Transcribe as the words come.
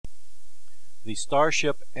the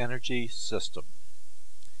Starship Energy System.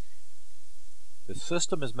 The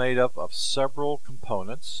system is made up of several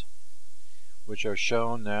components, which are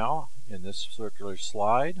shown now in this circular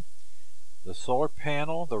slide. The solar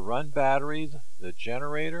panel, the run battery, the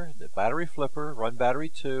generator, the battery flipper, run battery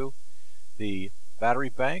 2, the battery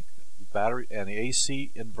bank, the battery, and the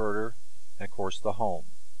AC inverter, and of course the home.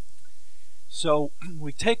 So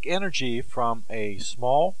we take energy from a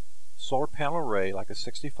small solar panel array, like a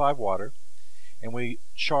 65 watt, and we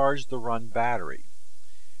charge the run battery.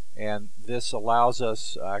 And this allows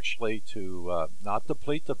us actually to not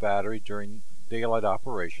deplete the battery during daylight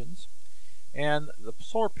operations. And the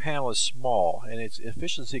solar panel is small, and its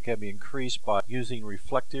efficiency can be increased by using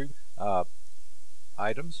reflective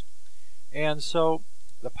items. And so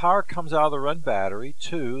the power comes out of the run battery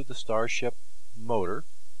to the Starship motor,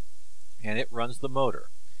 and it runs the motor.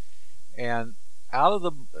 And out of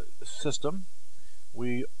the system,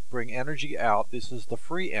 we bring energy out. This is the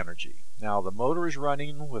free energy. Now the motor is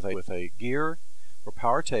running with a gear for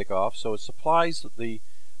power takeoff, so it supplies the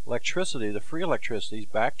electricity, the free electricity,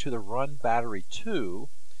 back to the run battery 2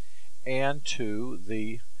 and to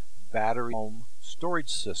the battery home storage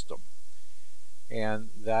system. And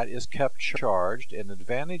that is kept charged. And the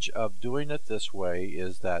advantage of doing it this way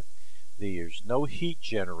is that there's no heat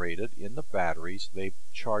generated in the batteries. They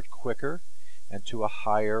charge quicker and to a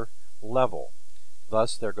higher level.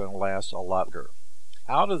 Thus, they're going to last a lot longer.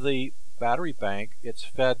 Out of the battery bank, it's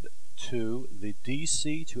fed to the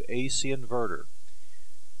DC to AC inverter.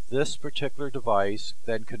 This particular device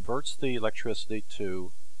then converts the electricity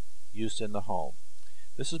to use in the home.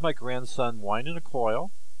 This is my grandson winding a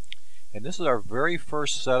coil, and this is our very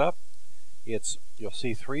first setup. You'll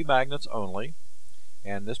see 3 magnets only,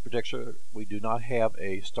 and this particular we do not have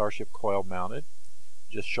a Starship coil mounted,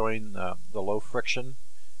 just showing the low friction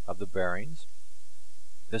of the bearings.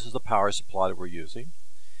 This is the power supply that we're using,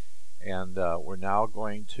 and we're now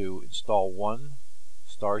going to install one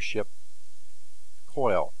Starship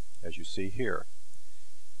coil, as you see here.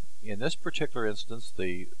 In this particular instance,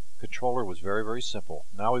 the controller was very, very simple.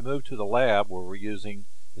 Now we move to the lab where we're using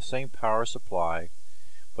the same power supply,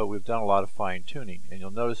 but we've done a lot of fine-tuning, and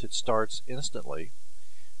you'll notice it starts instantly,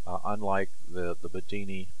 unlike the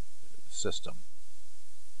Bedini system.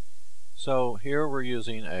 So here we're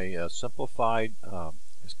using a simplified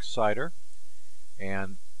exciter,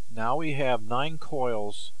 and now we have 9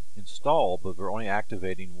 coils installed, but we're only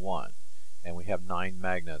activating 1, and we have 9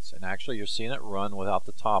 magnets. And actually you're seeing it run without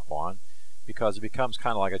the top on because it becomes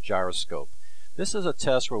kind of like a gyroscope. This is a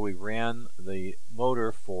test where we ran the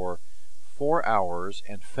motor for 4 hours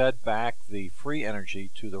and fed back the free energy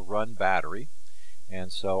to the run battery.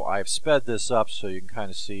 And so I've sped this up so you can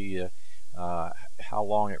kind of see how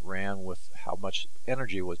long it ran with how much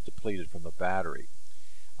energy was depleted from the battery.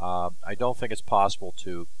 I don't think it's possible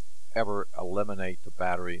to ever eliminate the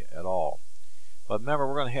battery at all. But remember,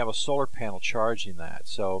 we're going to have a solar panel charging that.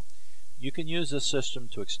 So you can use this system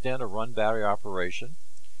to extend a run battery operation.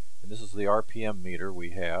 And this is the RPM meter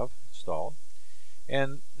we have installed.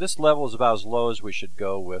 And this level is about as low as we should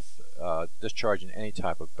go with discharging any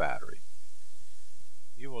type of battery.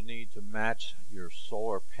 You will need to match your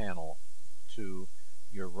solar panel to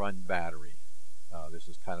your run battery. This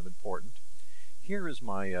is kind of important. Here is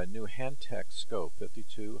my new Hentech scope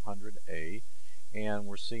 5200A, and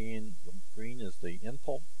we're seeing the green is the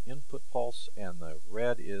input pulse and the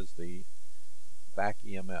red is the back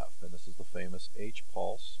EMF, and this is the famous H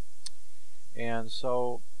pulse. And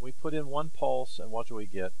so we put in 1 pulse, and what do we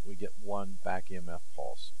get? We get 1 back EMF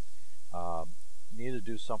pulse. Need to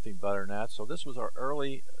do something better than that. So this was our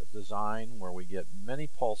early design where we get many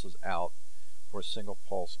pulses out for a single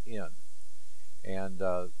pulse in. And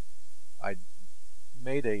I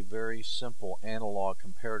made a very simple analog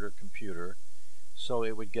comparator computer so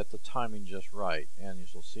it would get the timing just right. And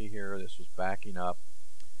as you'll see here, this was backing up,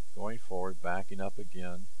 going forward, backing up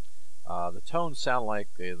again. The tones sound like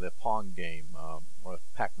the Pong game or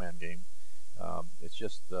Pac-Man game. It's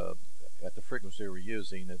just at the frequency we're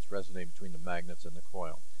using, it's resonating between the magnets and the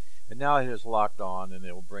coil. And now it is locked on, and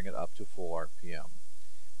it will bring it up to full RPM.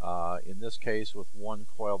 In this case, with 1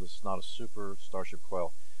 coil, this is not a super Starship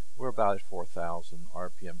coil, we're about at 4,000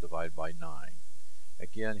 RPM divided by 9.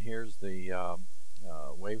 Again, here's the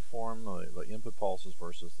waveform, the input pulses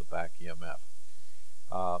versus the back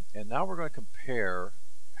EMF. And now we're going to compare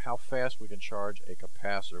how fast we can charge a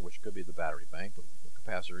capacitor, which could be the battery bank, but the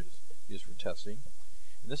capacitor is used for testing.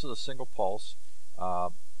 And this is a single pulse,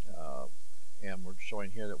 and we're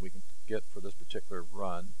showing here that we can get for this particular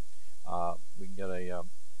run, we can get a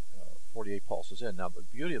 48 pulses in. Now the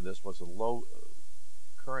beauty of this was a low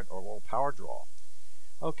current or low power draw.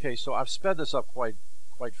 Okay, so I've sped this up quite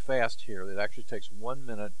fast here. It actually takes 1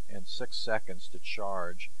 minute and 6 seconds to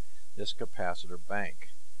charge this capacitor bank,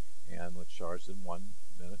 and it's charged in 1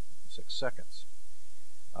 minute and 6 seconds.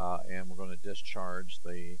 And we're going to discharge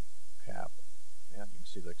the cap, and you can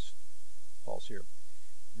see the pulse here.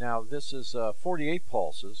 Now this is 48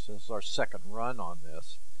 pulses. This is our second run on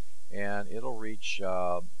this, and it'll reach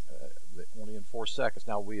only in 4 seconds.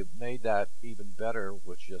 Now we have made that even better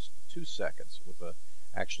with just 2 seconds, with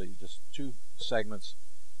actually just 2 segments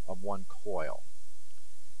of 1 coil.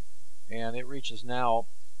 And it reaches now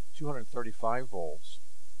 235 volts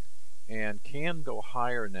and can go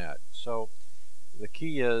higher than that. So the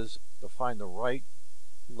key is to find the right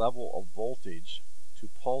level of voltage to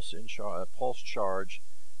pulse charge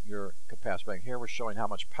your capacitor bank. Here we're showing how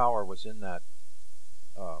much power was in that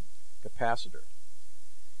capacitor.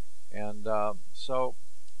 And so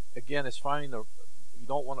again, it's finding you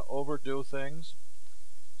don't want to overdo things,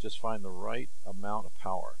 just find the right amount of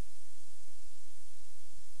power.